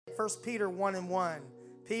1 Peter 1 and 1.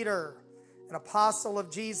 Peter, an apostle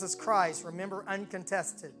of Jesus Christ, remember,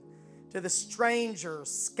 uncontested, to the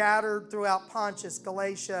strangers scattered throughout Pontus,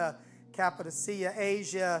 Galatia, Cappadocia,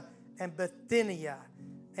 Asia, and Bithynia.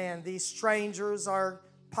 And these strangers are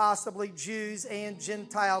possibly Jews and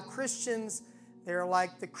Gentile Christians. They're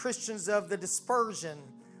like the Christians of the dispersion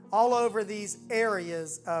all over these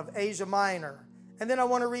areas of Asia Minor. And then I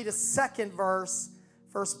want to read a second verse,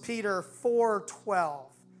 1 Peter 4:12.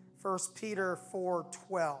 1 Peter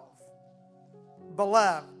 4:12.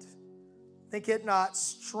 Beloved, think it not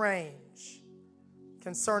strange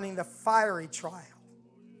concerning the fiery trial,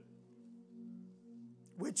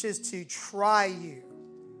 which is to try you,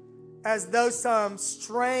 as though some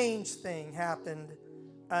strange thing happened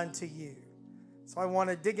unto you. So I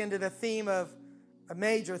want to dig into the theme of, a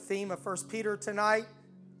major theme of 1 Peter tonight,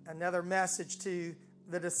 another message to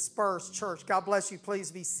the dispersed church. God bless you.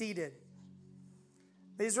 Please be seated.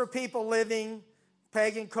 These were people living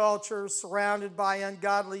pagan culture, surrounded by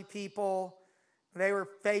ungodly people. They were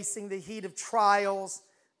facing the heat of trials.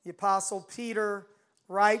 The Apostle Peter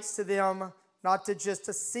writes to them, not to just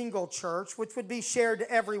a single church, which would be shared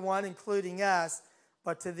to everyone, including us,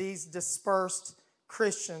 but to these dispersed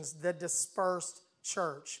Christians, the dispersed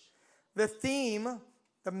church. The theme,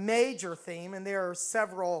 the major theme, and there are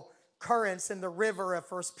several currents in the river of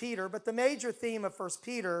 1 Peter, but the major theme of 1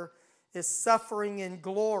 Peter is suffering and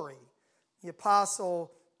glory. The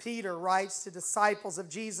Apostle Peter writes to disciples of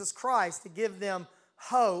Jesus Christ to give them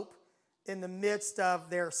hope in the midst of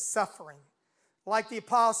their suffering. Like the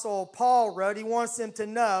Apostle Paul wrote, he wants them to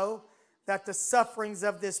know that the sufferings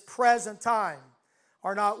of this present time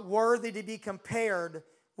are not worthy to be compared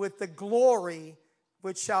with the glory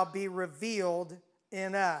which shall be revealed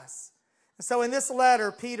in us. And so in this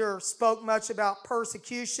letter, Peter spoke much about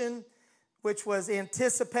persecution, which was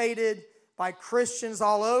anticipated by Christians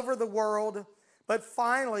all over the world, but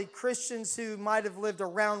finally Christians who might have lived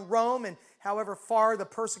around Rome and however far the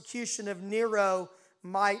persecution of Nero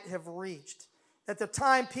might have reached. At the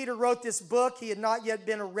time Peter wrote this book, he had not yet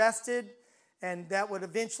been arrested, and that would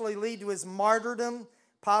eventually lead to his martyrdom,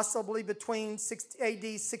 possibly between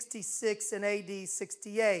AD 66 and AD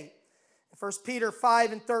 68. 1 Peter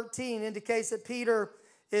 5 and 13 indicates that Peter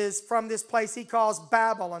is from this place he calls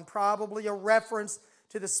Babylon, probably a reference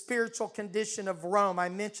to the spiritual condition of Rome. I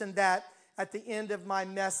mentioned that at the end of my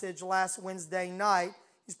message last Wednesday night.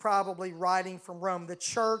 He's probably writing from Rome. The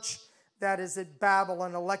church that is at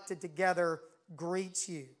Babylon, elected together, greets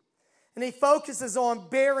you. And he focuses on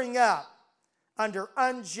bearing up under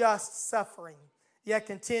unjust suffering, yet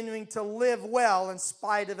continuing to live well in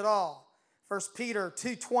spite of it all. 1 Peter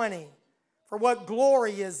 2:20, for what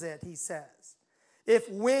glory is it, he says, if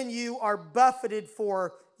when you are buffeted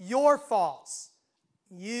for your faults,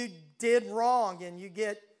 you did wrong and you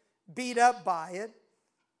get beat up by it,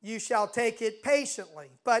 you shall take it patiently.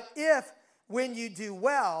 But if when you do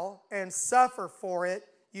well and suffer for it,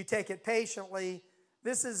 you take it patiently,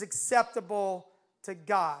 this is acceptable to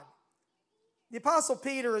God. The Apostle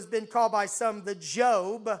Peter has been called by some the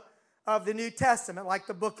Job of the New Testament, like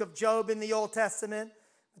the book of Job in the Old Testament.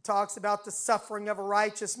 It talks about the suffering of a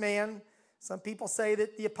righteous man. Some people say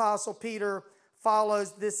that the Apostle Peter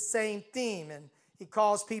follows this same theme, and he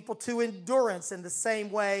calls people to endurance in the same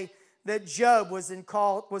way that Job was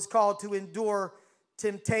called to endure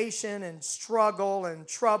temptation and struggle and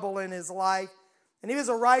trouble in his life. And he was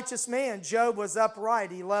a righteous man. Job was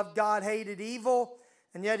upright. He loved God, hated evil,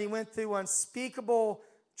 and yet he went through unspeakable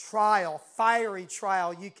trial, fiery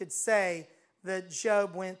trial, you could say, that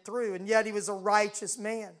Job went through. And yet he was a righteous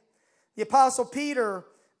man. The Apostle Peter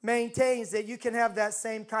maintains that you can have that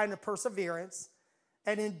same kind of perseverance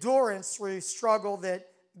and endurance through struggle that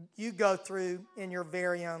you go through in your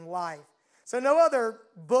very own life. So no other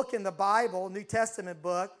book in the Bible, New Testament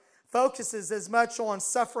book, focuses as much on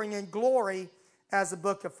suffering and glory as the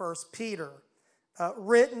book of 1 Peter.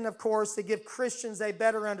 Written, of course, to give Christians a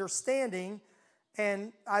better understanding.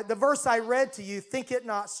 And the verse I read to you, think it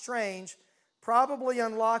not strange, probably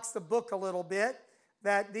unlocks the book a little bit,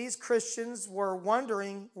 that these Christians were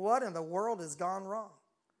wondering, what in the world has gone wrong?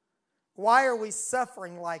 Why are we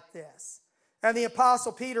suffering like this? And the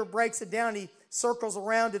Apostle Peter breaks it down. He circles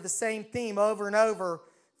around to the same theme over and over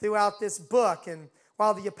throughout this book. And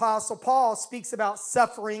while the Apostle Paul speaks about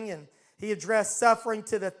suffering, and he addressed suffering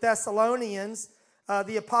to the Thessalonians,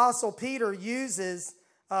 the Apostle Peter uses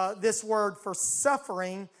this word for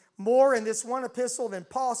suffering more in this one epistle than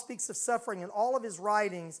Paul speaks of suffering in all of his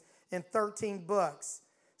writings in 13 books.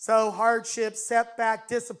 So hardship, setback,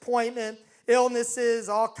 disappointment, illnesses,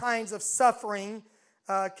 all kinds of suffering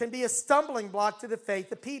can be a stumbling block to the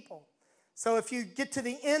faith of people. So if you get to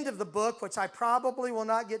the end of the book, which I probably will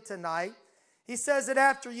not get tonight, he says that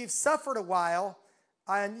after you've suffered a while,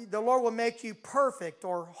 the Lord will make you perfect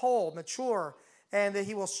or whole, mature, and that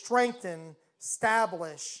he will strengthen,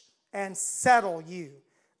 establish, and settle you.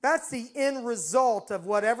 That's the end result of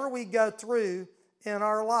whatever we go through in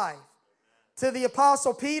our life. To the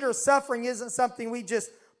Apostle Peter, suffering isn't something we just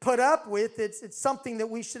put up with. It's something that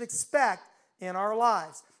we should expect in our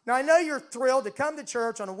lives. Now, I know you're thrilled to come to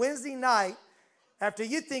church on a Wednesday night after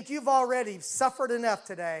you think you've already suffered enough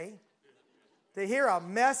today to hear a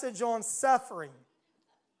message on suffering.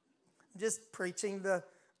 I'm just preaching the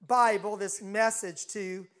Bible, this message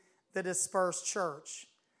to the dispersed church.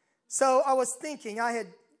 So I was thinking,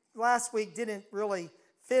 last week didn't really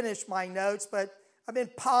finish my notes, but I've been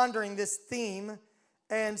pondering this theme,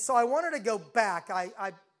 and so I wanted to go back.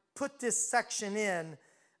 I put this section in.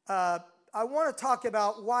 I want to talk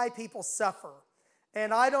about why people suffer.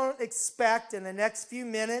 And I don't expect in the next few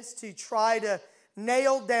minutes to try to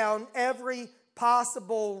nail down every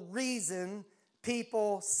possible reason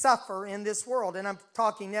people suffer in this world. And I'm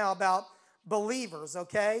talking now about believers,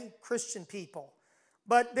 okay? Christian people.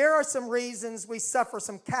 But there are some reasons we suffer,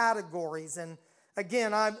 some categories. And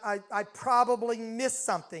again, I probably missed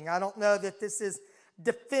something. I don't know that this is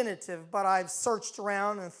definitive, but I've searched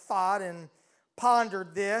around and thought and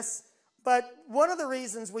pondered this. But one of the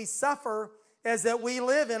reasons we suffer is that we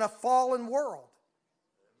live in a fallen world.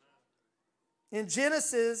 In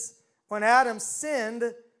Genesis, when Adam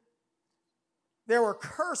sinned, there were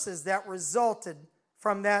curses that resulted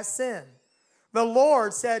from that sin. The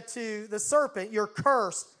Lord said to the serpent, "You're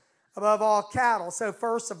cursed above all cattle." So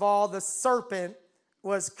first of all, the serpent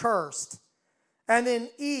was cursed. And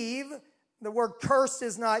then Eve, the word cursed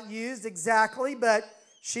is not used exactly, but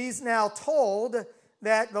she's now told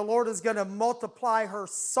that the Lord is going to multiply her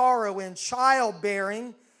sorrow in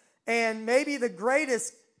childbearing. And maybe the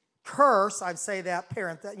greatest curse, I'd say that,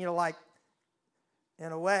 parent, that, like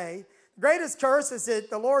in a way, the greatest curse is that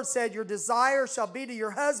the Lord said, "Your desire shall be to your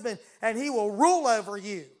husband, and he will rule over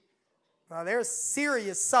you." Now, there's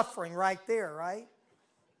serious suffering right there, right?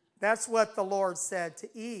 That's what the Lord said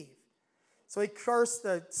to Eve. So he cursed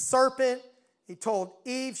the serpent. He told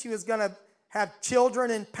Eve she was going to have children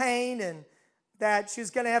in pain and that she was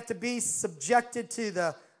going to have to be subjected to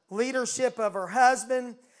the leadership of her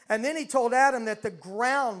husband. And then he told Adam that the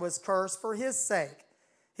ground was cursed for his sake.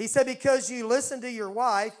 He said, "Because you listened to your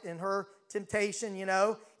wife in her temptation,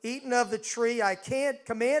 eating of the tree I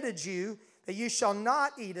commanded you that you shall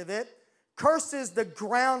not eat of it, cursed is the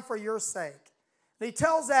ground for your sake." And he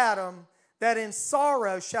tells Adam that in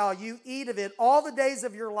sorrow shall you eat of it all the days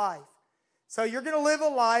of your life. So you're going to live a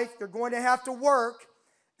life, you're going to have to work,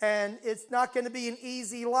 and it's not going to be an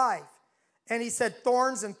easy life. And he said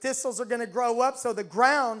thorns and thistles are going to grow up, so the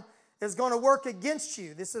ground is going to work against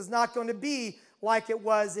you. This is not going to be like it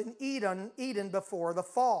was in Eden before the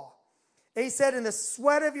fall. And he said, "In the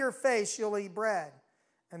sweat of your face you'll eat bread."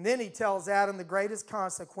 And then he tells Adam the greatest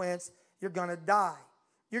consequence, you're going to die.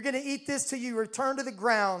 You're going to eat this till you return to the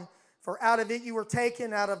ground, for out of it you were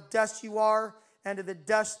taken, out of dust you are, and to the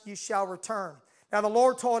dust you shall return. Now the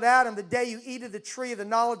Lord told Adam, "The day you eat of the tree of the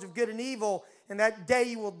knowledge of good and evil, in that day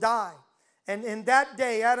you will die." And in that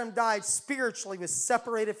day, Adam died spiritually, was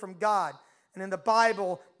separated from God. And in the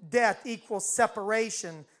Bible, death equals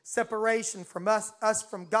separation from us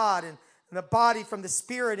from God, and the body from the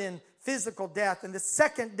spirit in physical death. And the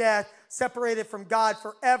second death separated from God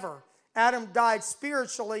forever. Adam died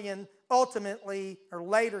spiritually, and ultimately, or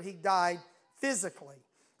later, he died physically.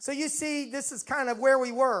 So you see, this is kind of where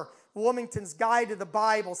we were. Wilmington's Guide to the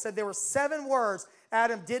Bible said there were 7 words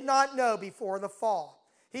Adam did not know before the fall.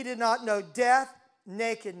 He did not know death,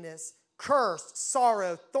 nakedness, curse,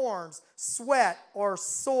 sorrow, thorns, sweat, or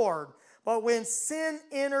sword. But when sin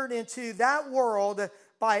entered into that world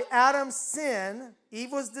by Adam's sin,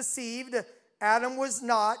 Eve was deceived. Adam was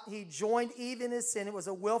not. He joined Eve in his sin. It was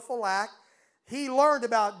a willful act. He learned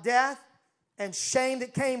about death and shame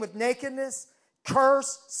that came with nakedness,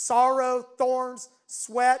 curse, sorrow, thorns,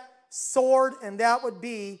 sweat, sword, and that would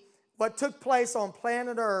be what took place on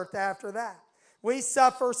planet Earth after that. We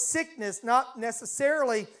suffer sickness, not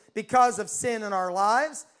necessarily because of sin in our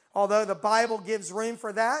lives, although the Bible gives room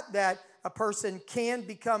for that a person can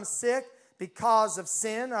become sick because of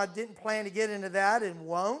sin. I didn't plan to get into that and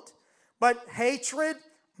won't. But hatred,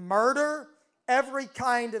 murder, every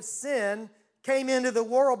kind of sin came into the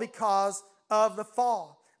world because of the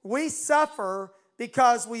fall. We suffer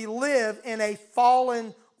because we live in a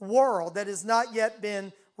fallen world that has not yet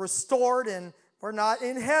been restored, and we're not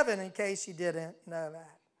in heaven, in case you didn't know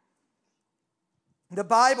that. The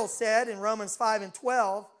Bible said in Romans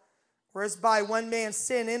 5:12, Whereas by one man's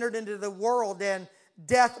sin entered into the world, and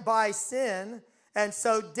death by sin, and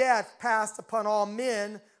so death passed upon all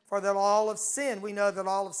men, for that all have sinned. We know that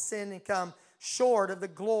all have sinned and come short of the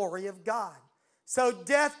glory of God. So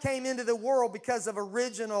death came into the world because of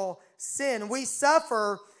original sin. We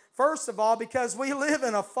suffer, first of all, because we live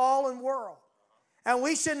in a fallen world. And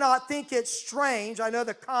we should not think it strange. I know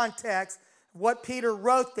the context of what Peter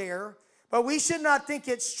wrote there, but we should not think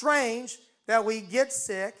it strange that we get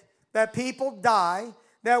sick, that people die,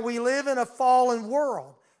 that we live in a fallen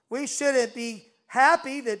world. We shouldn't be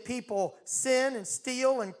happy that people sin and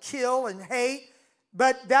steal and kill and hate,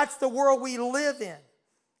 but that's the world we live in.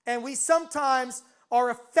 And we sometimes are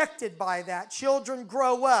affected by that. Children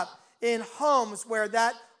grow up in homes where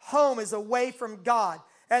that home is away from God,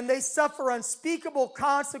 and they suffer unspeakable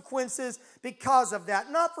consequences because of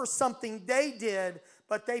that. Not for something they did,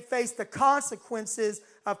 but they face the consequences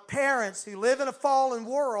of parents who live in a fallen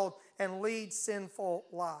world and lead sinful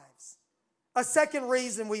lives. A second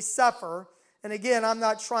reason we suffer, and again, I'm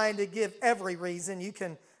not trying to give every reason. You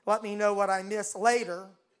can let me know what I miss later.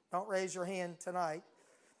 Don't raise your hand tonight.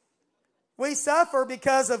 We suffer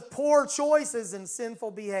because of poor choices and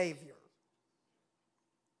sinful behavior.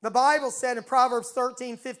 The Bible said in Proverbs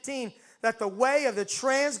 13:15 that the way of the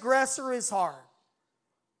transgressor is hard.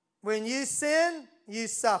 When you sin, you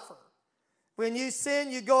suffer. When you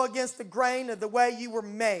sin, you go against the grain of the way you were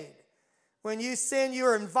made. When you sin,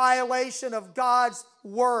 you're in violation of God's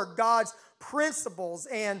word, God's principles,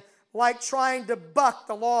 and like trying to buck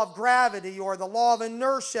the law of gravity or the law of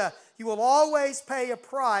inertia, you will always pay a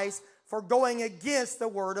price for going against the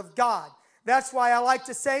word of God. That's why I like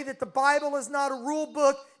to say that the Bible is not a rule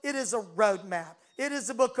book, it is a roadmap. It is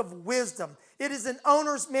a book of wisdom. It is an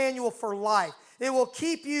owner's manual for life. It will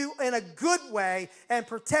keep you in a good way and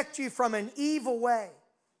protect you from an evil way.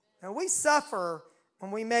 And we suffer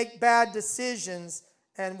when we make bad decisions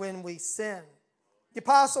and when we sin. The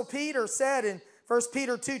Apostle Peter said in 1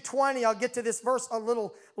 Peter 2:20, I'll get to this verse a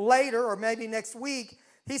little later or maybe next week.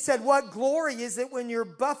 He said, what glory is it when you're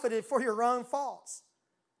buffeted for your own faults?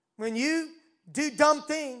 When you do dumb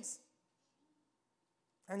things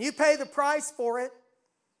and you pay the price for it,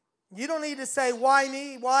 you don't need to say, why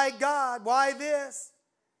me? Why God? Why this?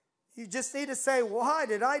 You just need to say, why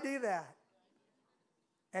did I do that?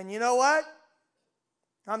 And you know what?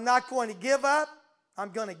 I'm not going to give up.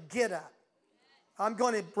 I'm going to get up. I'm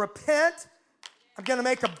going to repent. I'm going to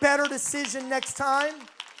make a better decision next time.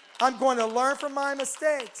 I'm going to learn from my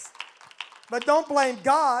mistakes. But don't blame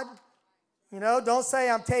God. Don't say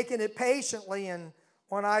I'm taking it patiently and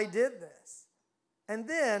when I did this. And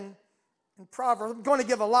then in Proverbs, I'm going to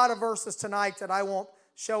give a lot of verses tonight that I won't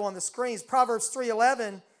show on the screens. Proverbs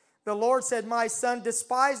 3:11, the Lord said, my son,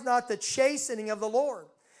 despise not the chastening of the Lord,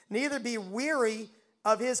 neither be weary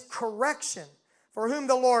of his correction. For whom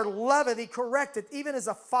the Lord loveth, he correcteth, even as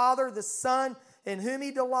a father the son in whom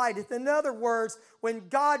he delighteth. In other words, when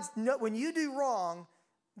you do wrong,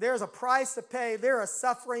 there's a price to pay. There is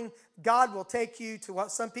suffering. God will take you to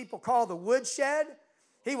what some people call the woodshed.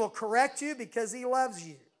 He will correct you because he loves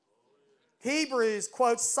you. Hebrews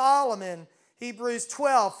quotes Solomon, Hebrews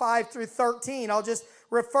 12:5-13. I'll just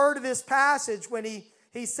refer to this passage when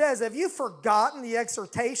he says, have you forgotten the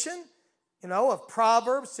exhortation, of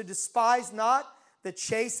Proverbs to despise not the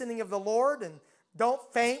chastening of the Lord, and don't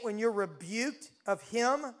faint when you're rebuked of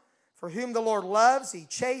him? For whom the Lord loves, he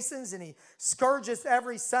chastens, and he scourgeth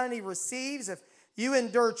every son he receives. If you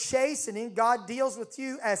endure chastening, God deals with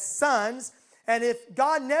you as sons. And if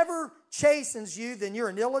God never chastens you, then you're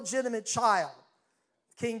an illegitimate child.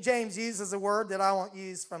 King James uses a word that I won't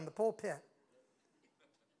use from the pulpit.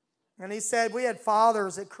 And he said, we had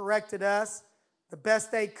fathers that corrected us the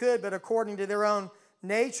best they could, but according to their own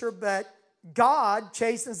nature. But God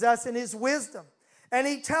chastens us in his wisdom. And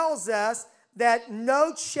he tells us that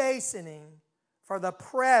no chastening for the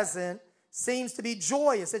present seems to be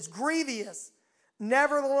joyous. It's grievous.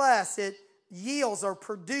 Nevertheless, it yields or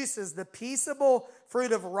produces the peaceable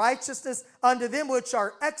fruit of righteousness unto them which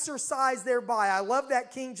are exercised thereby. I love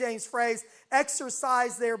that King James phrase,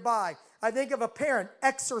 exercised thereby. I think of a parent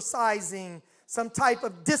exercising some type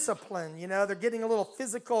of discipline. They're getting a little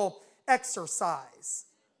physical exercise.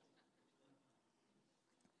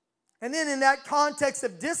 And then in that context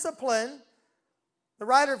of discipline, the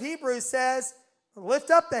writer of Hebrews says, lift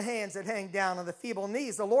up the hands that hang down on the feeble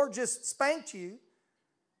knees. The Lord just spanked you,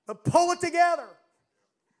 but pull it together.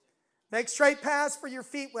 Make straight paths for your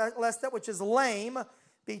feet, lest that which is lame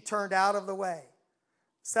be turned out of the way.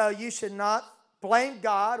 So you should not blame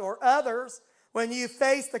God or others when you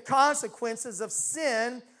face the consequences of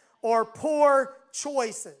sin or poor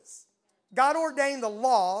choices. God ordained the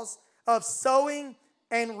laws of sowing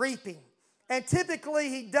and reaping. And typically,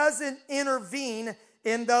 he doesn't intervene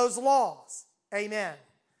in those laws. Amen.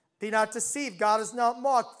 Be not deceived. God is not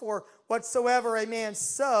mocked. For whatsoever a man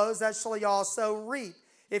sows, that shall he also reap.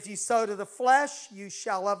 If you sow to the flesh, you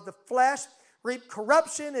shall of the flesh reap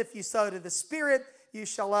corruption. If you sow to the Spirit, you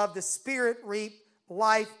shall of the Spirit reap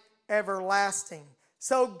life everlasting.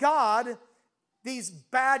 So God, these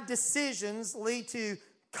bad decisions lead to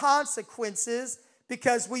consequences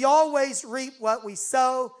because we always reap what we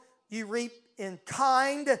sow. You reap in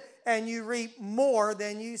kind and you reap more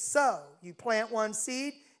than you sow. You plant one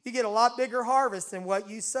seed, you get a lot bigger harvest than what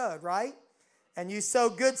you sowed, right? And you sow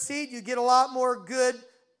good seed, you get a lot more good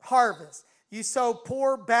harvest. You sow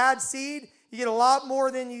poor, bad seed, you get a lot more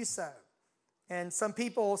than you sow. And some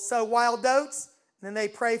people sow wild oats, and then they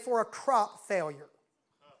pray for a crop failure.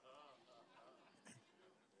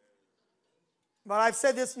 But I've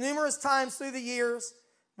said this numerous times through the years.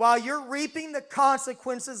 While you're reaping the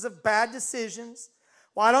consequences of bad decisions,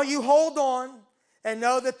 why don't you hold on and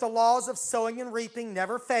know that the laws of sowing and reaping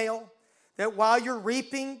never fail? That while you're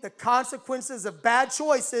reaping the consequences of bad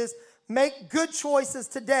choices, make good choices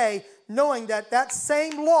today, knowing that that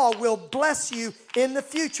same law will bless you in the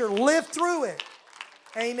future. Live through it.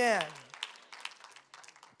 Amen.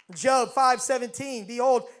 Job 5:17,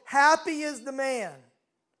 behold, happy is the man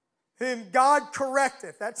whom God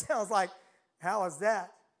correcteth. That sounds like, how is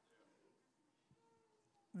that?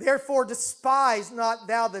 Therefore despise not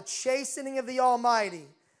thou the chastening of the Almighty,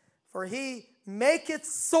 for he maketh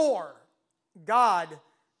sore. God,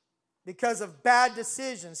 because of bad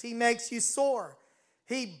decisions, he makes you sore.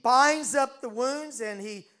 He binds up the wounds and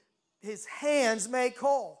his hands make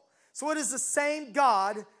whole. So it is the same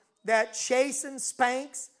God that chastens,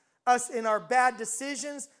 spanks us in our bad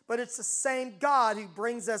decisions, but it's the same God who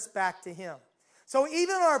brings us back to him. So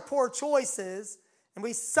even our poor choices, and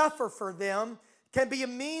we suffer for them, can be a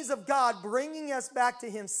means of God bringing us back to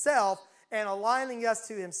himself and aligning us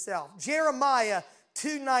to himself. Jeremiah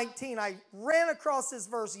 2:19. I ran across this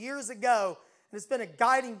verse years ago, and it's been a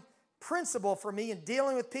guiding principle for me in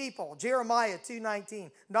dealing with people. Jeremiah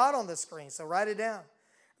 2:19. Not on the screen, so write it down.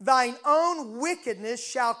 Thine own wickedness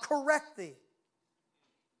shall correct thee,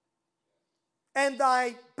 and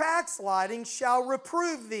thy backsliding shall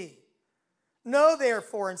reprove thee. Know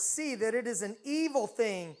therefore and see that it is an evil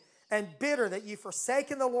thing and bitter that you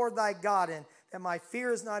forsaken the Lord thy God, and that my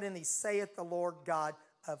fear is not in thee, saith the Lord God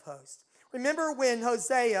of hosts. Remember when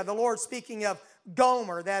Hosea, the Lord speaking of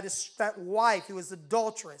Gomer, that wife who was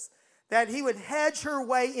adulterous, that he would hedge her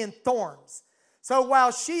way in thorns. So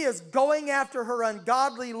while she is going after her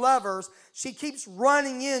ungodly lovers, she keeps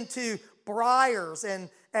running into briars, and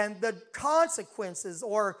the consequences,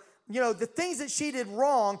 or the things that she did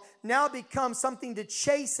wrong now become something to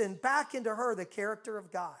chasten back into her the character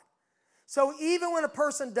of God. So even when a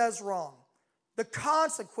person does wrong, the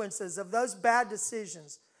consequences of those bad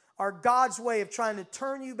decisions are God's way of trying to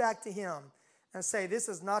turn you back to him and say, this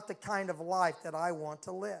is not the kind of life that I want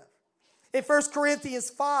to live. In 1 Corinthians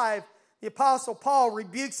 5, the Apostle Paul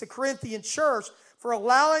rebukes the Corinthian church for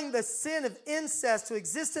allowing the sin of incest to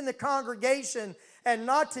exist in the congregation and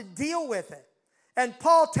not to deal with it. And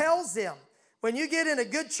Paul tells them, when you get in a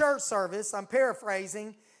good church service, I'm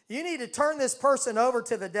paraphrasing, you need to turn this person over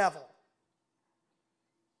to the devil.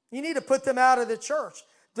 You need to put them out of the church.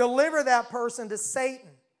 Deliver that person to Satan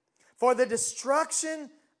for the destruction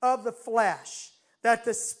of the flesh, that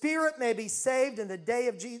the spirit may be saved in the day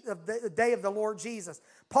of the Lord Jesus.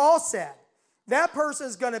 Paul said that person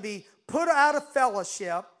is going to be put out of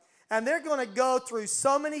fellowship, and they're going to go through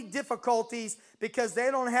so many difficulties because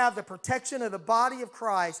they don't have the protection of the body of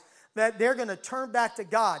Christ, that they're going to turn back to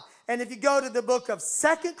God. And if you go to the book of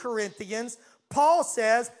 2 Corinthians, Paul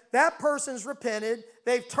says that person's repented,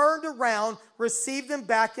 they've turned around, received them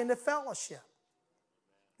back into fellowship.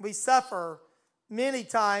 We suffer many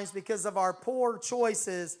times because of our poor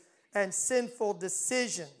choices and sinful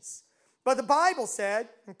decisions. But the Bible said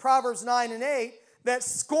in Proverbs 9:8 that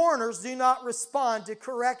scorners do not respond to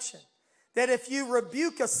correction. That if you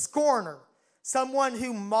rebuke a scorner, someone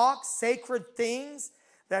who mocks sacred things,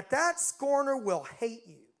 that scorner will hate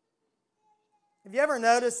you. Have you ever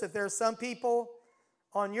noticed that there are some people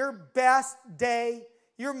on your best day,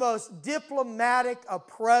 your most diplomatic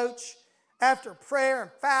approach, after prayer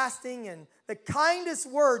and fasting and the kindest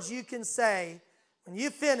words you can say, when you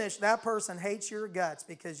finish, that person hates your guts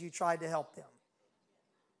because you tried to help them.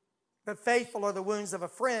 But faithful are the wounds of a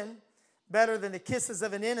friend, better than the kisses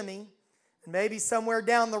of an enemy. And maybe somewhere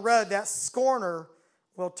down the road, that scorner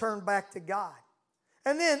will turn back to God.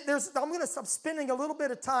 And then I'm spending a little bit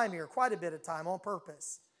of time here, quite a bit of time on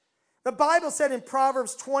purpose. The Bible said in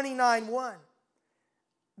Proverbs 29:1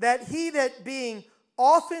 that he that being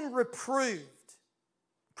often reproved,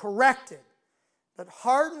 corrected, but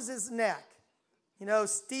hardens his neck. You know,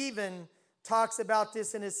 Stephen talks about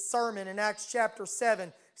this in his sermon in Acts chapter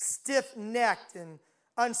 7, stiff-necked and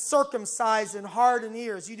uncircumcised and hardened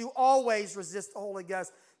ears. You do always resist the Holy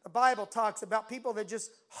Ghost. The Bible talks about people that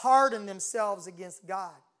just harden themselves against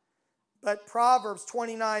God. But Proverbs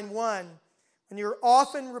 29:1, when you're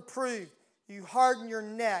often reproved, you harden your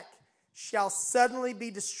neck, shall suddenly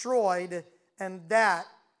be destroyed, and that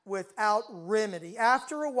without remedy.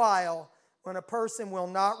 After a while, when a person will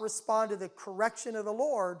not respond to the correction of the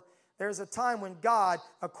Lord, there's a time when God,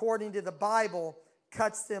 according to the Bible,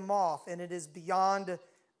 cuts them off, and it is beyond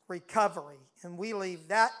recovery. And we leave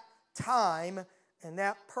that time and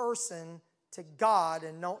that person to God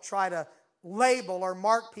and don't try to label or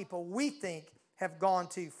mark people we think have gone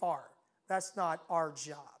too far. That's not our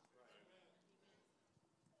job.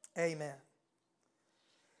 Amen.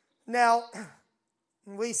 Now,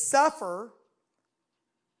 we suffer.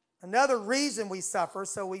 Another reason we suffer,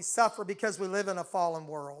 so we suffer because we live in a fallen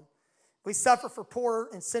world. We suffer for poor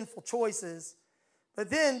and sinful choices. But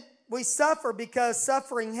then we suffer because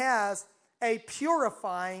suffering has a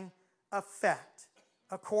purifying effect.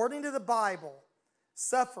 According to the Bible,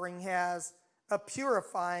 suffering has a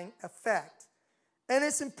purifying effect. And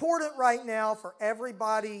it's important right now for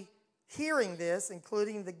everybody hearing this,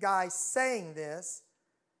 including the guy saying this,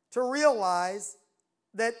 to realize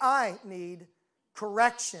that I need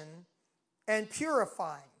correction and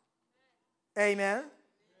purifying. Amen?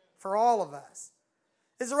 For all of us.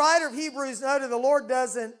 As the writer of Hebrews noted,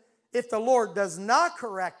 if the Lord does not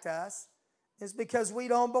correct us, it's because we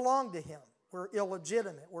don't belong to him. We're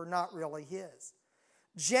illegitimate. We're not really his.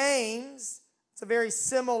 James, it's a very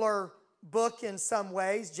similar book in some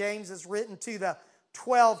ways. James is written to the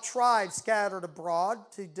 12 tribes scattered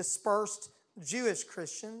abroad, to dispersed Jewish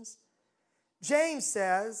Christians. James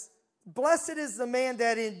says, blessed is the man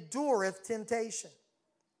that endureth temptation.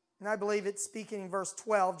 And I believe it's speaking in verse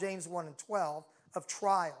 12, James 1:12, of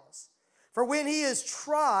trials. For when he is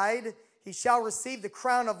tried, he shall receive the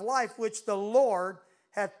crown of life which the Lord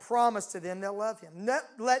hath promised to them that love him.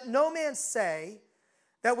 Let no man say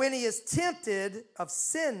that when he is tempted of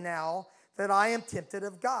sin now, that I am tempted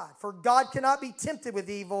of God. For God cannot be tempted with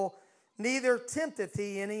evil, neither tempteth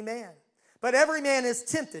he any man. But every man is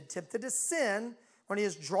tempted to sin, when he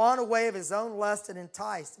is drawn away of his own lust and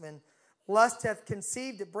enticed. When lust hath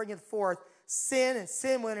conceived, it bringeth forth sin, and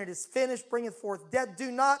sin, when it is finished, bringeth forth death. Do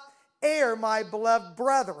not err, my beloved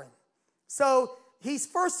brethren. So he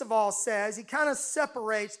first of all says, he kind of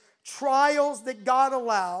separates trials that God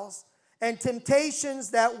allows and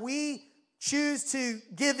temptations that we choose to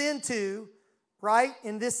give into, right,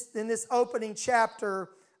 in this opening chapter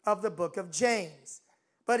of the book of James.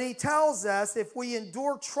 But he tells us if we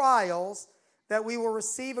endure trials, that we will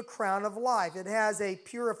receive a crown of life. It has a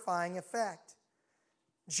purifying effect.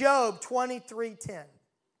 Job 23:10.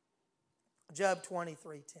 Job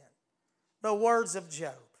 23:10. The words of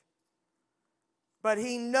Job. But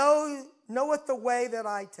he knoweth the way that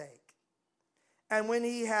I take, and when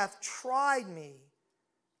he hath tried me,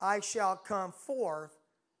 I shall come forth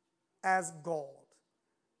as gold.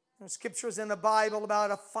 There's scriptures in the Bible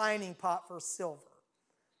about a fining pot for silver,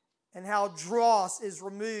 and how dross is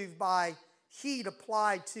removed by heat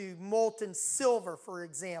applied to molten silver, for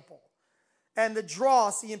example. And the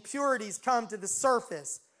dross, the impurities, come to the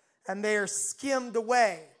surface, and they are skimmed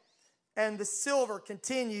away, and the silver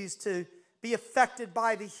continues to be affected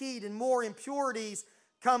by the heat, and more impurities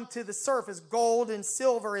come to the surface, gold and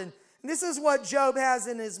silver. And this is what Job has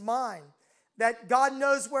in his mind, that God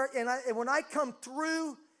knows where, and when I come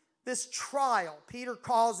through this trial, Peter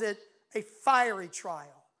calls it a fiery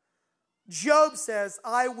trial. Job says,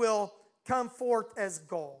 I will come forth as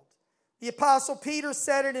gold. The Apostle Peter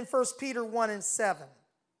said it in 1 Peter 1:7,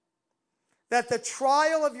 that the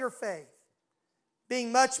trial of your faith,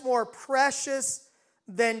 being much more precious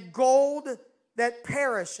than gold that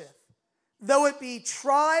perisheth, though it be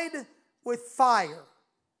tried with fire,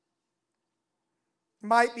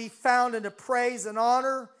 might be found unto praise and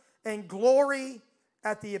honor and glory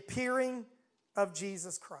at the appearing of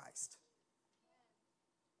Jesus Christ.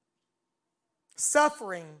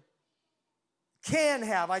 Suffering can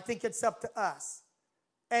have, I think it's up to us,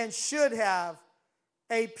 and should have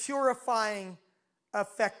a purifying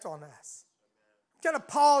effect on us. I'm kind of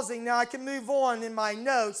pausing now. I can move on in my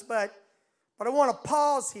notes, but I want to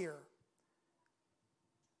pause here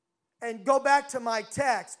and go back to my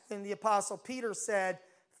text when the Apostle Peter said,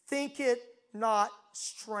 think it not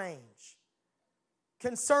strange.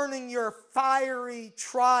 concerning your fiery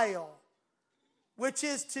trial, which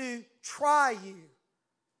is to try you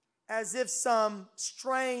as if some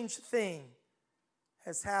strange thing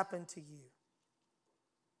has happened to you.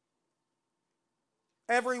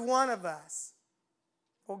 Every one of us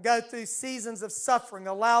will go through seasons of suffering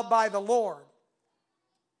allowed by the Lord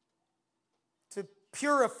to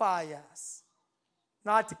purify us,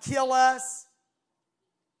 not to kill us,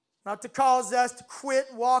 not to cause us to quit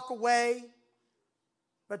and walk away,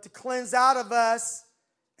 but to cleanse out of us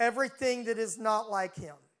everything that is not like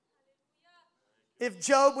Him. If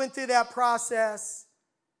Job went through that process,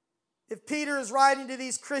 if Peter is writing to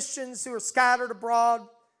these Christians who are scattered abroad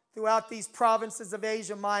throughout these provinces of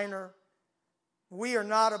Asia Minor, we are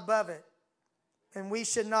not above it. And we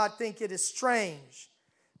should not think it is strange.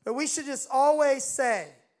 But we should just always say,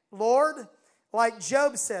 Lord, like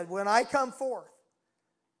Job said, when I come forth,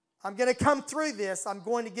 I'm going to come through this. I'm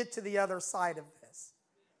going to get to the other side of this.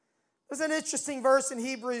 There's an interesting verse in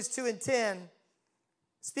Hebrews 2:10.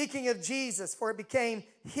 Speaking of Jesus, for it became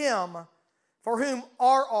Him for whom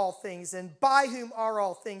are all things and by whom are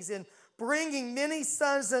all things, in bringing many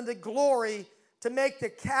sons unto glory, to make the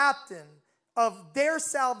captain of their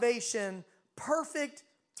salvation perfect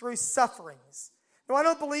through sufferings. Now, I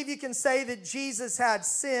don't believe you can say that Jesus had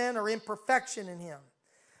sin or imperfection in Him,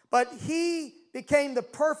 but He became the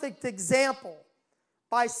perfect example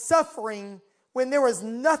by suffering when there was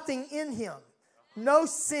nothing in Him, no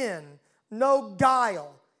sin, no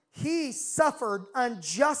guile. He suffered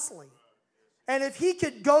unjustly. And if He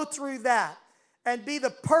could go through that and be the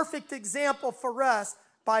perfect example for us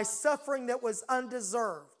by suffering that was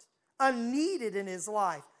undeserved, unneeded in His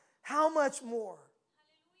life, how much more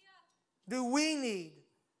do we need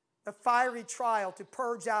a fiery trial to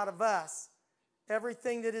purge out of us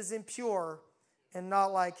everything that is impure and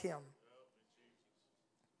not like Him?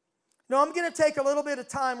 Now, I'm going to take a little bit of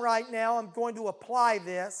time right now. I'm going to apply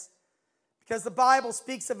this because the Bible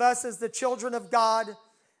speaks of us as the children of God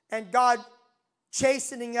and God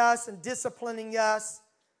chastening us and disciplining us.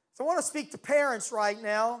 So I want to speak to parents right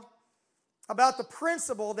now about the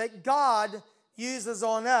principle that God uses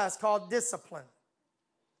on us called discipline.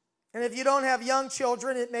 And if you don't have young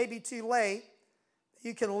children, it may be too late.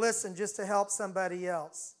 You can listen just to help somebody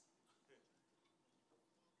else.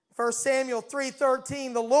 1 Samuel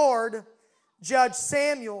 3:13, the Lord judged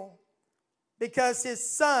Samuel because his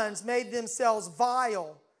sons made themselves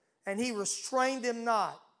vile, and He restrained them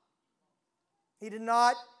not. He did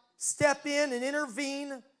not step in and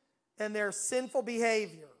intervene in their sinful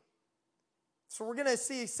behavior. So we're going to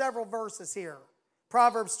see several verses here.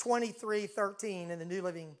 Proverbs 23:13 in the New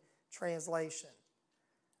Living Translation.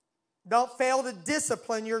 Don't fail to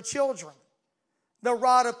discipline your children. The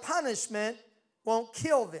rod of punishment won't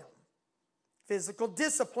kill them. Physical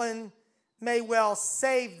discipline may well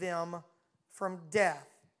save them from death.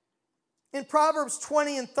 In Proverbs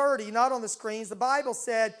 20 and 30, not on the screens, the Bible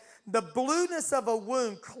said, the blueness of a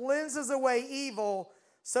wound cleanses away evil,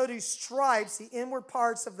 so do stripes the inward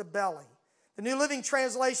parts of the belly. The New Living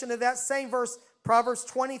Translation of that same verse, Proverbs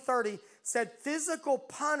 20:30, said physical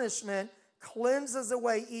punishment cleanses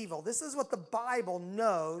away evil. This is what the Bible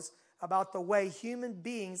knows about the way human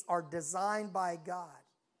beings are designed by God.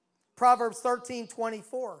 Proverbs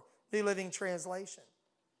 13:24, New Living Translation.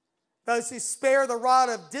 Those who spare the rod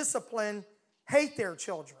of discipline hate their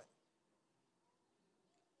children.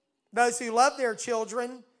 Those who love their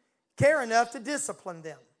children care enough to discipline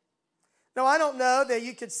them. Now, I don't know that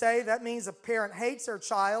you could say that means a parent hates their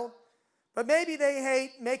child, but maybe they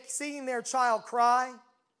hate seeing their child cry.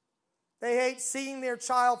 They hate seeing their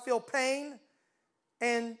child feel pain.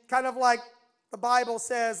 And kind of like the Bible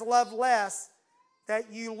says, love less,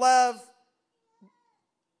 that you love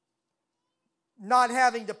not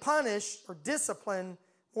having to punish or discipline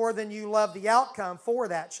more than you love the outcome for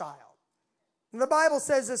that child. And the Bible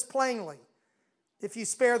says this plainly. If you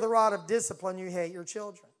spare the rod of discipline, you hate your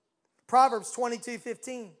children. Proverbs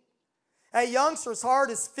 22:15. A youngster's heart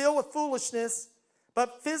is filled with foolishness,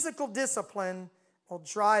 but physical discipline will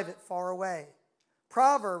drive it far away.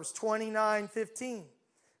 Proverbs 29:15.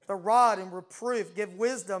 The rod and reproof give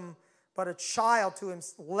wisdom, but a child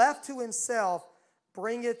left to himself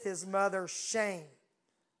bringeth his mother shame.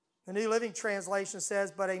 The New Living Translation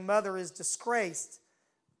says, but a mother is disgraced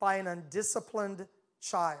by an undisciplined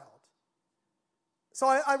child. So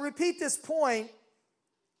I repeat this point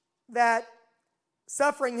that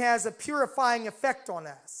suffering has a purifying effect on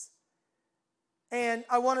us. And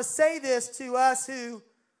I want to say this to us who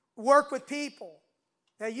work with people.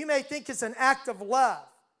 Now, you may think it's an act of love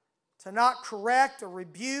to not correct or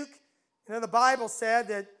rebuke. You know, the Bible said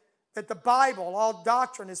that the Bible, all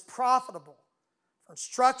doctrine, is profitable for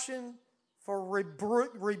instruction, for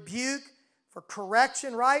rebuke, for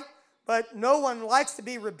correction, right? But no one likes to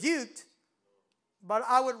be rebuked, but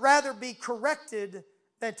I would rather be corrected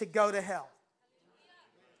than to go to hell.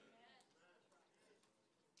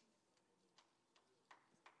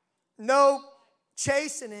 No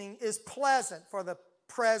chastening is pleasant for the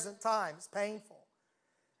present time. It's painful.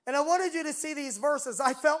 And I wanted you to see these verses.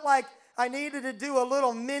 I felt like I needed to do a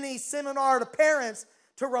little mini seminar to parents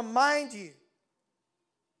to remind you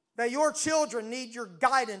that your children need your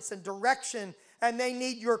guidance and direction, and they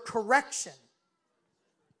need your correction.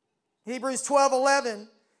 Hebrews 12:11,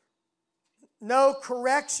 no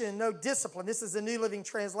correction, no discipline, this is the New Living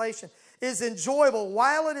Translation, is enjoyable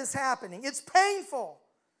while it is happening. It's painful,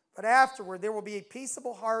 but afterward there will be a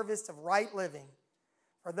peaceable harvest of right living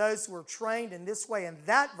for those who are trained in this way. And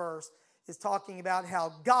that verse is talking about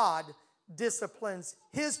how God disciplines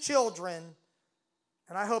His children,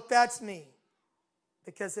 and I hope that's me.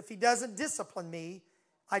 Because if He doesn't discipline me,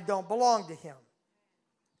 I don't belong to Him.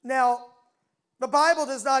 Now, the Bible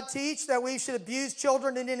does not teach that we should abuse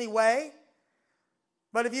children in any way.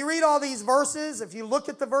 But if you read all these verses, if you look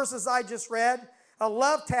at the verses I just read, a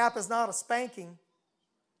love tap is not a spanking.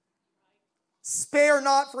 Spare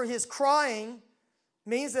not for his crying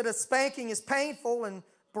means that a spanking is painful and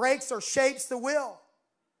breaks or shapes the will.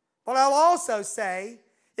 But I'll also say,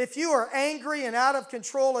 if you are angry and out of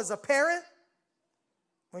control as a parent,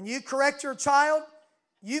 when you correct your child,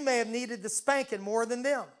 you may have needed the spanking more than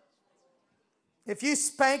them. If you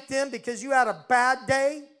spanked them because you had a bad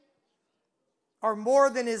day, or more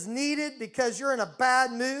than is needed because you're in a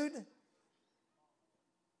bad mood,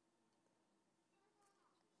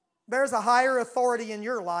 there's a higher authority in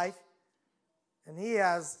your life, and He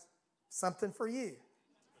has something for you.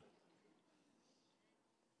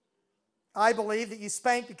 I believe that you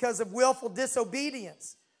spank because of willful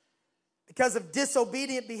disobedience, because of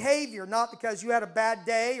disobedient behavior, not because you had a bad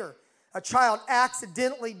day or a child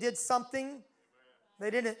accidentally did something.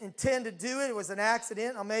 They didn't intend to do it. It was an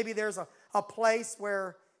accident. Or maybe there's a place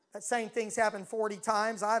where that same thing's happened 40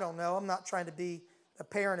 times. I don't know. I'm not trying to be the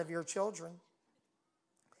parent of your children.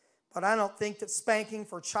 But I don't think that spanking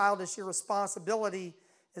for childish irresponsibility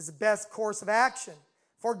is the best course of action.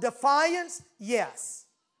 For defiance, yes.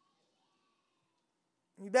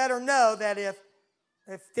 You better know that if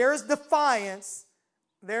there's defiance,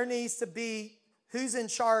 there needs to be who's in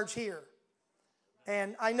charge here.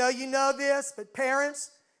 And I know you know this, but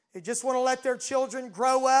parents, they just want to let their children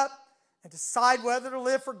grow up and decide whether to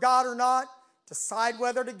live for God or not, decide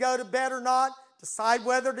whether to go to bed or not, decide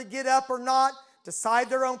whether to get up or not, decide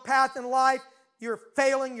their own path in life. You're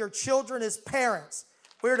failing your children as parents.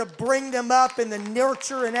 We're to bring them up in the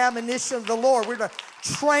nurture and admonition of the Lord. We're to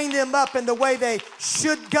train them up in the way they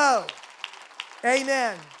should go.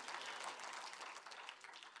 Amen.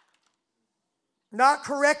 Not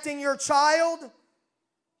correcting your child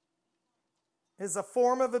is a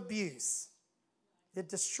form of abuse. It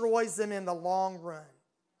destroys them in the long run.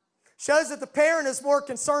 Shows that the parent is more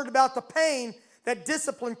concerned about the pain that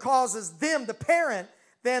discipline causes them, the parent,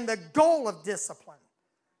 than the goal of discipline.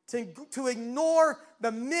 To ignore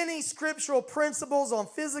the many scriptural principles on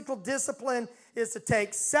physical discipline is to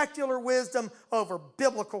take secular wisdom over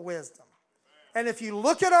biblical wisdom. And if you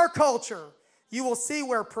look at our culture, you will see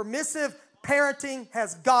where permissive parenting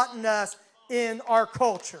has gotten us in our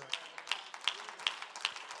culture.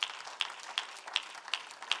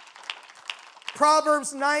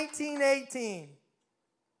 Proverbs 19:18.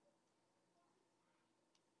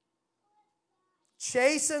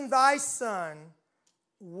 Chasten thy son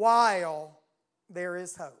while there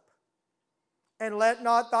is hope, and let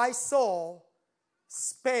not thy soul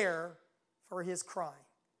spare for his crying.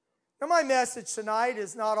 Now, my message tonight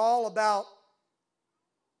is not all about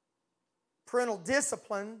parental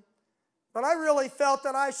discipline, but I really felt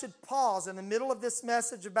that I should pause in the middle of this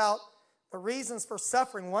message about the reasons for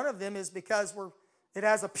suffering. One of them is because it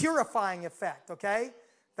has a purifying effect, okay?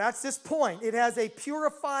 That's this point. It has a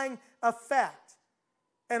purifying effect.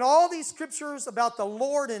 And all these scriptures about the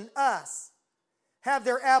Lord and us have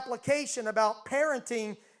their application about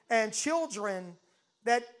parenting and children,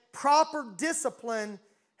 that proper discipline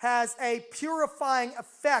has a purifying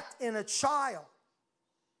effect in a child.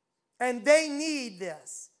 And they need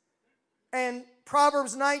this. And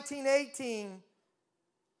Proverbs 19:18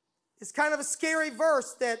 is kind of a scary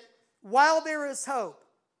verse, that while there is hope,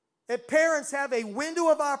 that parents have a window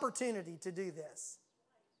of opportunity to do this.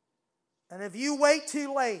 And if you wait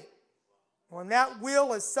too late, when that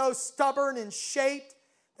will is so stubborn and shaped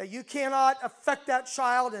that you cannot affect that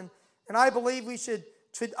child, and I believe we should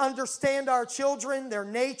understand our children, their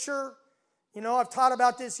nature, You know, I've taught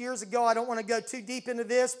about this years ago. I don't want to go too deep into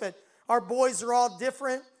this, but our boys are all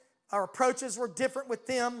different. Our approaches were different with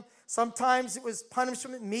them. Sometimes it was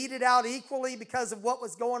punishment meted out equally because of what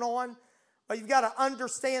was going on. But you've got to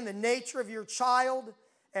understand the nature of your child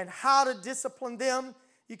and how to discipline them.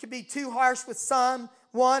 You can be too harsh with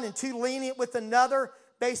one and too lenient with another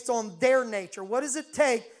based on their nature. What does it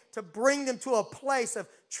take to bring them to a place of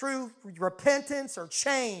true repentance or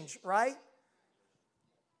change, right?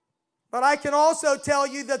 But I can also tell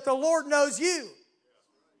you that the Lord knows you,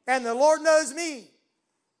 and the Lord knows me.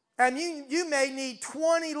 And you may need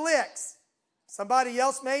 20 licks. Somebody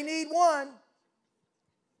else may need one.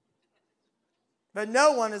 But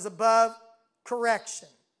no one is above correction.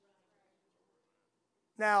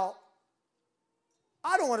 Now,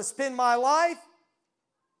 I don't want to spend my life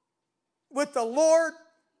with the Lord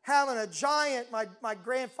having a giant, my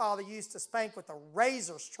grandfather used to spank with a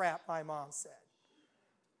razor strap, my mom said.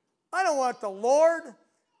 I don't want the Lord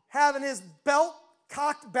having his belt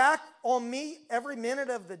cocked back on me every minute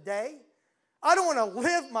of the day. I don't want to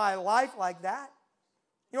live my life like that.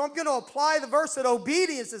 You know, I'm going to apply the verse that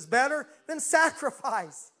obedience is better than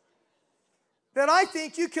sacrifice. That I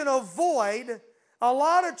think you can avoid a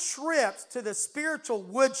lot of trips to the spiritual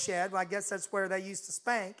woodshed, I guess that's where they used to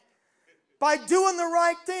spank, by doing the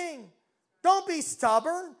right thing. Don't be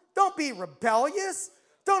stubborn. Don't be rebellious.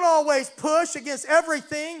 Don't always push against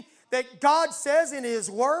everything that God says in his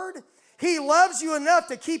word. He loves you enough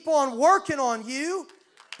to keep on working on you.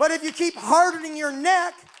 But if you keep hardening your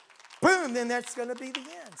neck, boom, then that's going to be the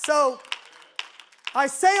end. So I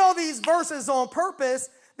say all these verses on purpose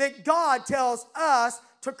that God tells us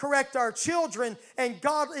to correct our children, and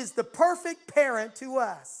God is the perfect parent to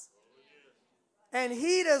us. And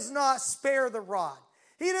he does not spare the rod.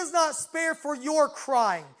 He does not spare for your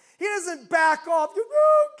crying. He doesn't back off.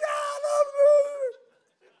 Oh, God,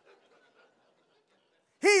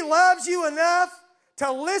 he loves you enough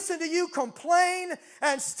to listen to you complain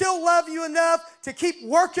and still love you enough to keep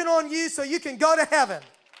working on you so you can go to heaven.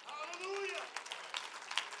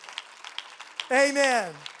 Hallelujah.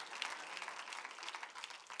 Amen.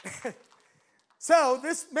 So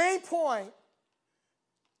this main point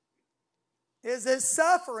is that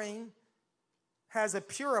suffering has a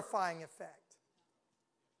purifying effect.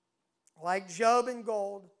 Like Job and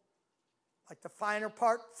gold, like the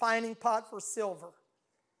fining pot for silver.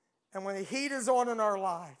 And when the heat is on in our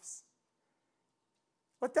lives,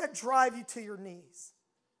 let that drive you to your knees.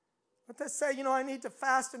 Let that say, you know, I need to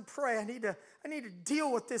fast and pray. I need to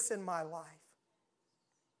deal with this in my life.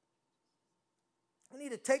 I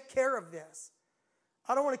need to take care of this.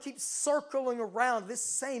 I don't want to keep circling around this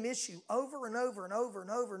same issue over and over and over and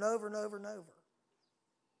over and over and over and over.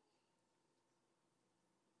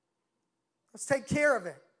 Let's take care of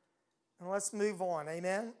it. And let's move on.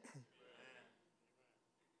 Amen?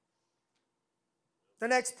 The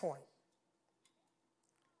next point.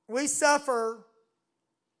 We suffer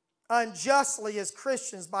unjustly as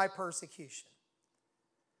Christians by persecution.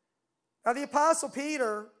 Now, the Apostle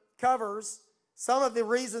Peter covers some of the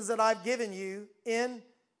reasons that I've given you in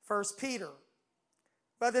 1 Peter.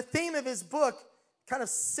 But the theme of his book kind of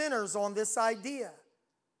centers on this idea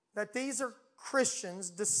that these are Christians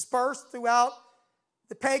dispersed throughout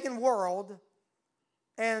the pagan world,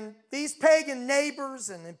 and these pagan neighbors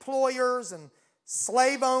and employers and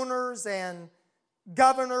slave owners and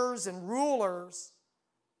governors and rulers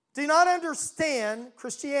do not understand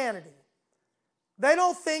Christianity. They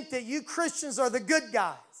don't think that you Christians are the good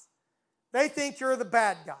guys. They think you're the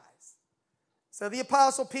bad guys. So the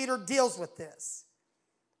Apostle Peter deals with this.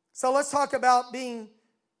 So let's talk about being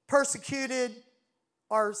persecuted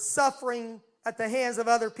or suffering at the hands of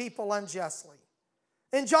other people unjustly.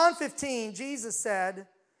 In John 15, Jesus said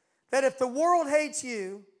that if the world hates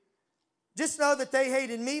you, just know that they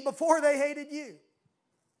hated me before they hated you.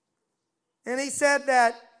 And he said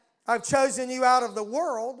that I've chosen you out of the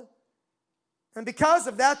world, and because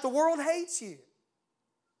of that, the world hates you.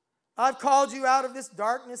 I've called you out of this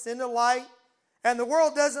darkness into light, and the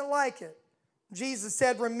world doesn't like it. Jesus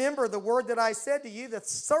said, remember the word that I said to you, the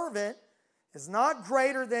servant is not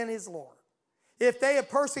greater than his Lord. If they have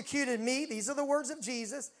persecuted me, these are the words of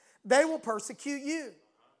Jesus, they will persecute you.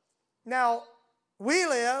 Now, we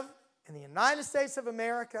live in the United States of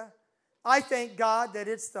America. I thank God that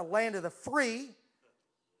it's the land of the free,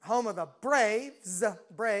 home of the braves,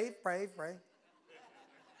 brave.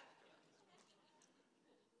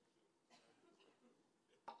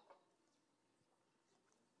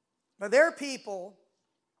 But there are people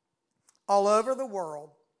all over the world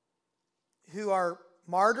who are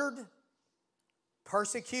martyred,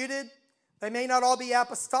 persecuted. They may not all be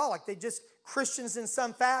apostolic. They're just Christians in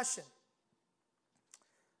some fashion.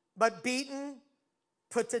 but beaten,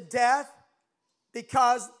 put to death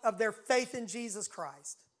because of their faith in Jesus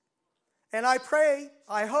Christ. And I pray,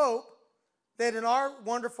 I hope, that in our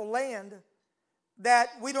wonderful land, that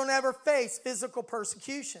we don't ever face physical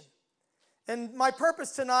persecution. And my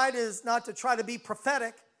purpose tonight is not to try to be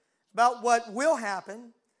prophetic about what will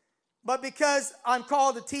happen, but because I'm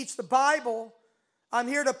called to teach the Bible, I'm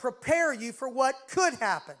here to prepare you for what could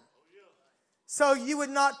happen. So you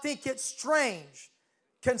would not think it strange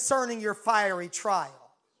concerning your fiery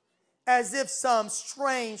trial, as if some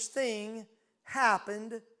strange thing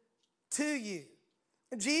happened to you.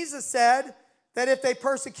 Jesus said that if they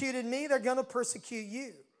persecuted me, they're going to persecute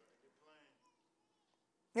you.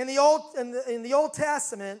 In the Old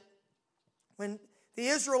Testament, when the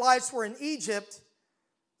Israelites were in Egypt,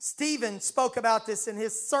 Stephen spoke about this in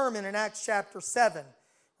his sermon in Acts chapter 7.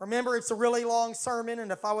 Remember, it's a really long sermon,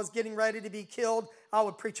 and if I was getting ready to be killed, I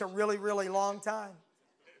would preach a really, really long time.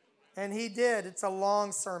 And he did. It's a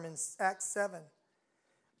long sermon, Acts 7.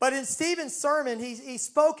 But in Stephen's sermon, he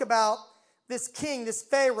spoke about this king, this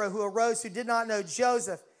Pharaoh who arose, who did not know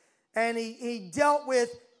Joseph. And he dealt with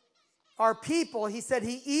our people. He said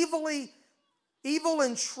he evil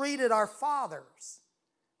entreated our fathers.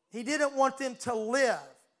 He didn't want them to live.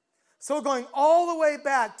 So going all the way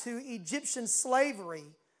back to Egyptian slavery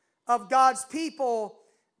of God's people,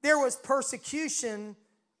 there was persecution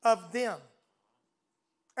of them.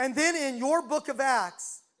 And then in your book of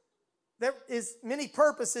Acts, there is many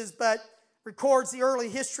purposes, but records the early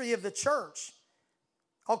history of the church.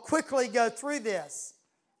 I'll quickly go through this.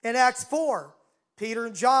 In Acts 4, Peter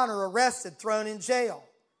and John are arrested, thrown in jail.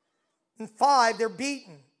 In 5, they're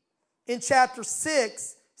beaten. In chapter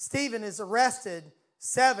 6, Stephen is arrested.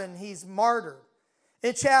 7, he's martyred.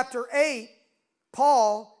 In chapter 8,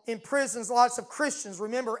 Paul imprisons lots of Christians.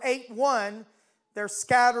 Remember, 8:1, they're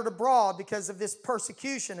scattered abroad because of this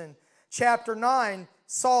persecution. In chapter 9,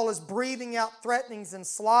 Saul is breathing out threatenings and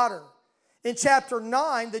slaughter. In chapter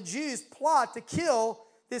 9, the Jews plot to kill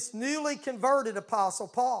this newly converted apostle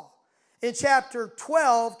Paul. In chapter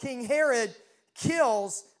 12, King Herod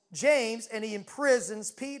kills James and he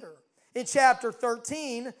imprisons Peter. In chapter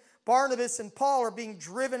 13, Barnabas and Paul are being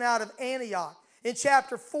driven out of Antioch. In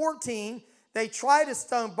chapter 14, they try to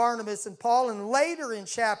stone Barnabas and Paul, and later in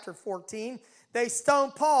chapter 14, they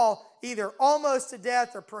stone Paul either almost to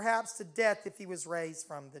death or perhaps to death if he was raised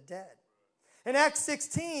from the dead. In Acts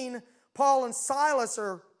 16, Paul and Silas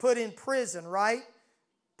are put in prison, right?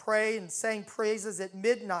 Pray and sang praises at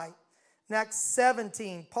midnight. In Acts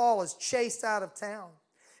 17, Paul is chased out of town.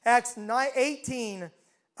 Acts 18,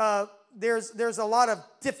 there's a lot of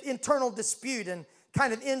internal dispute and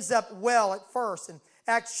kind of ends up well at first. In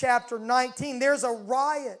Acts chapter 19, there's a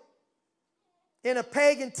riot in a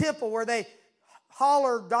pagan temple where they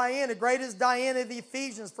holler Diana, greatest Diana of the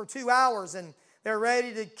Ephesians, for 2 hours, and they're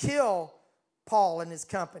ready to kill Paul and his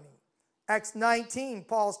company. Acts 19,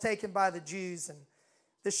 Paul's taken by the Jews and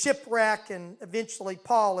the shipwreck, and eventually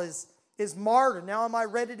Paul is martyred. Now am I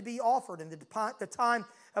ready to be offered, and the time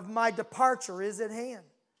of my departure is at hand.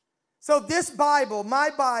 So this Bible, my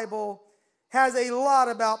Bible, has a lot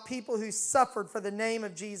about people who suffered for the name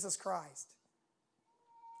of Jesus Christ.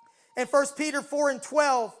 In 1 Peter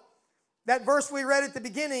 4:12, that verse we read at the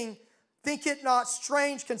beginning, think it not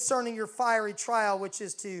strange concerning your fiery trial, which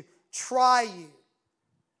is to try you.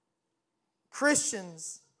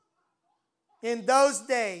 Christians in those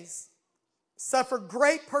days suffered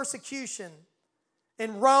great persecution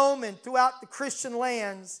in Rome and throughout the Christian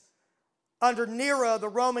lands under Nero, the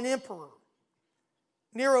Roman emperor.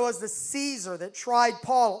 Nero was the Caesar that tried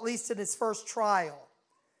Paul, at least in his first trial.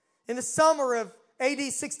 In the summer of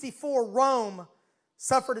AD 64, Rome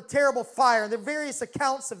suffered a terrible fire. There are various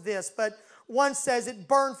accounts of this, but one says it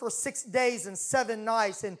burned for 6 days and 7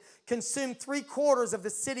 nights and consumed 3/4 of the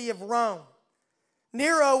city of Rome.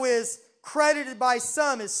 Nero is credited by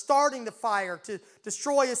some as starting the fire to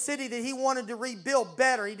destroy a city that he wanted to rebuild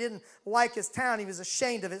better. He didn't like his town. He was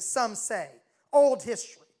ashamed of it, some say. Old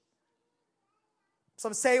history.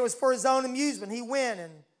 Some say it was for his own amusement. He went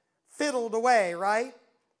and fiddled away, right?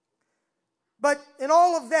 But in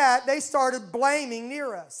all of that, they started blaming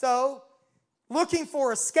Nero. So, looking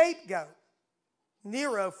for a scapegoat,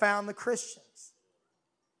 Nero found the Christians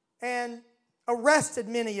and arrested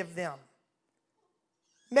many of them.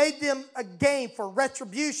 Made them a game for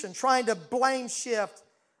retribution, trying to blame shift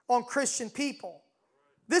on Christian people.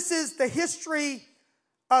 This is the history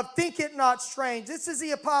of think it not strange. This is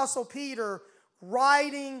the Apostle Peter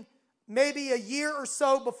writing maybe a year or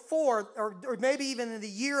so before, or maybe even in the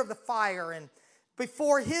year of the fire and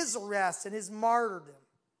before his arrest and his martyrdom.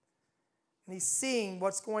 And he's seeing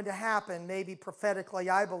what's going to happen, maybe prophetically,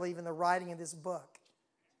 I believe, in the writing of this book.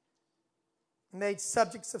 Made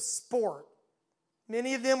subjects of sport.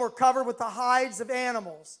 Many of them were covered with the hides of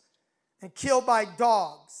animals and killed by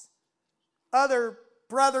dogs. Other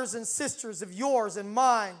brothers and sisters of yours and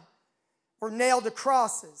mine were nailed to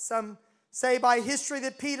crosses. Some say by history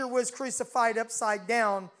that Peter was crucified upside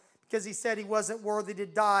down because he said he wasn't worthy to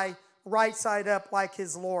die right side up like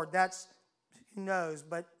his Lord. That's, who knows,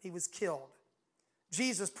 but he was killed.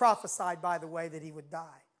 Jesus prophesied, by the way, that he would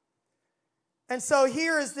die. And so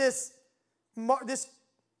here is this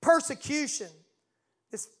persecution,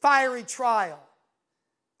 this fiery trial.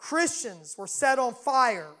 Christians were set on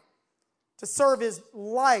fire to serve as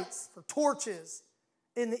lights for torches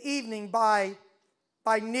in the evening by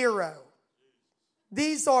Nero.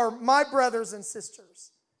 These are my brothers and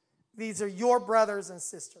sisters. These are your brothers and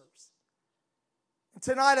sisters. And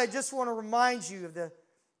tonight I just want to remind you of the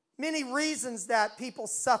many reasons that people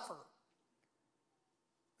suffer.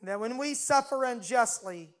 That when we suffer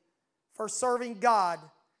unjustly for serving God,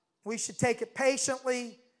 we should take it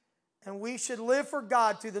patiently and we should live for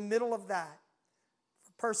God through the middle of that.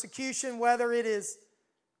 Persecution, whether it is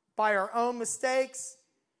by our own mistakes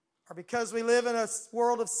or because we live in a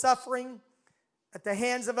world of suffering at the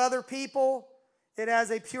hands of other people, it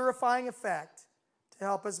has a purifying effect to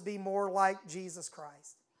help us be more like Jesus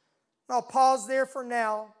Christ. I'll pause there for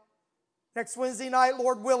now. Next Wednesday night,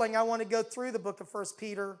 Lord willing, I want to go through the book of 1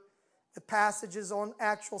 Peter, the passages on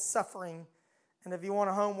actual suffering. And if you want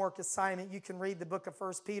a homework assignment, you can read the book of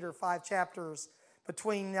 1 Peter, 5 chapters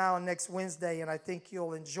between now and next Wednesday, and I think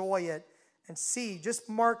you'll enjoy it and see. Just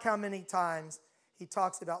mark how many times he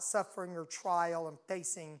talks about suffering or trial and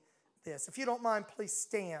facing this. If you don't mind, please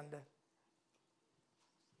stand.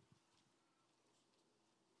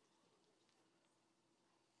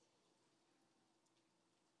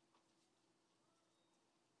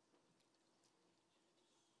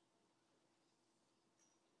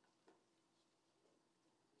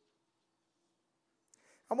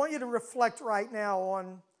 I want you to reflect right now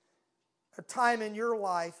on a time in your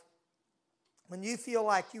life when you feel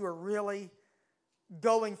like you are really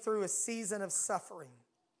going through a season of suffering.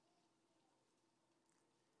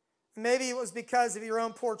 Maybe it was because of your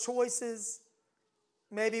own poor choices.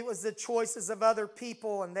 Maybe it was the choices of other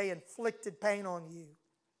people and they inflicted pain on you.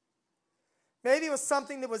 Maybe it was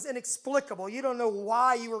something that was inexplicable. You don't know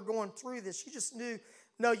why you were going through this. You just knew,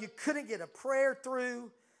 no, you couldn't get a prayer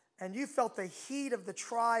through. And you felt the heat of the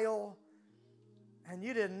trial, and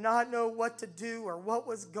you did not know what to do or what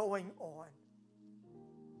was going on.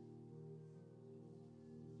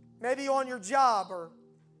 Maybe on your job, or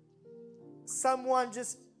someone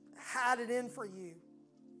just had it in for you.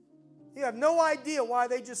 You have no idea why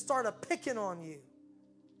they just started picking on you.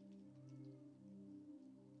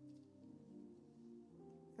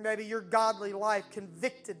 Maybe your godly life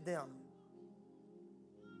convicted them.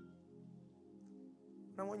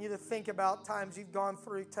 I want you to think about times you've gone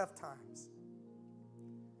through tough times.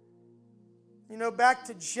 You know, back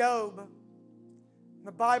to Job,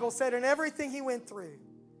 the Bible said in everything he went through,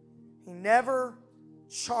 he never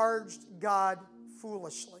charged God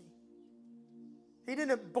foolishly. He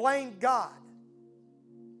didn't blame God.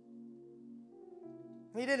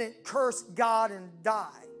 He didn't curse God and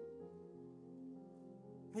die.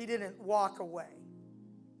 He didn't walk away.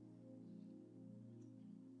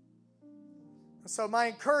 So my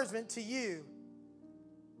encouragement to you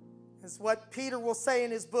is what Peter will say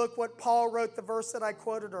in his book, what Paul wrote, the verse that I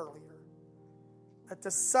quoted earlier, that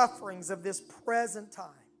the sufferings of this present time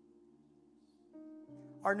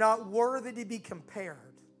are not worthy to be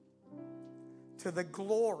compared to the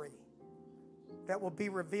glory that will be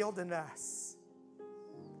revealed in us.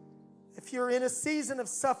 If you're in a season of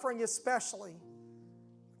suffering especially,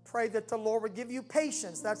 pray that the Lord would give you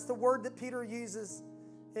patience. That's the word that Peter uses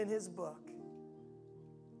in his book.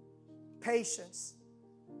 Patience.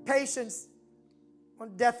 Patience,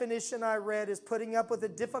 one definition I read, is putting up with a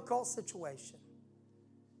difficult situation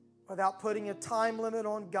without putting a time limit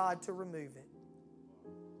on God to remove it.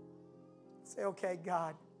 Say, okay,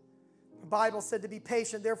 God. The Bible said to be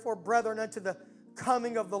patient, therefore, brethren, unto the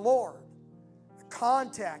coming of the Lord. The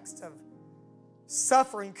context of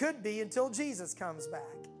suffering could be until Jesus comes back.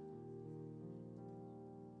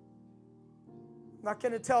 I'm not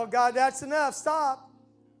going to tell God, that's enough, stop.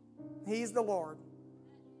 He's the Lord.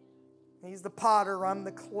 He's the potter, I'm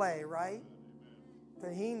the clay, right?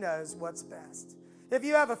 But He knows what's best. If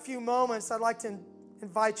you have a few moments, I'd like to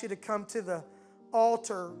invite you to come to the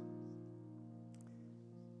altar.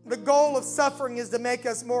 The goal of suffering is to make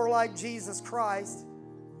us more like Jesus Christ.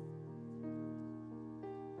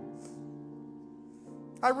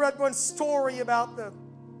 I read one story about the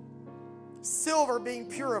silver being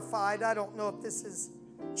purified. I don't know if this is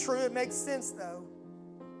true. It makes sense, though.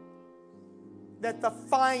 That the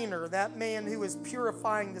finer, that man who was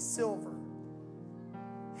purifying the silver,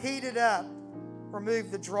 heated up,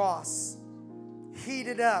 removed the dross.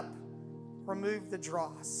 Heated up, removed the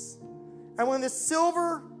dross. And when the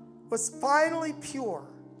silver was finally pure,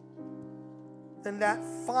 then that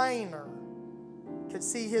finer could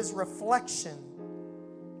see his reflection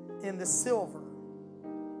in the silver.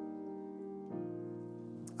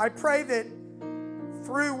 I pray that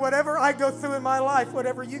through whatever I go through in my life,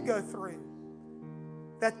 whatever you go through,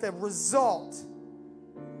 that the result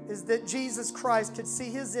is that Jesus Christ could see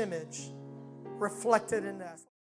his image reflected in us.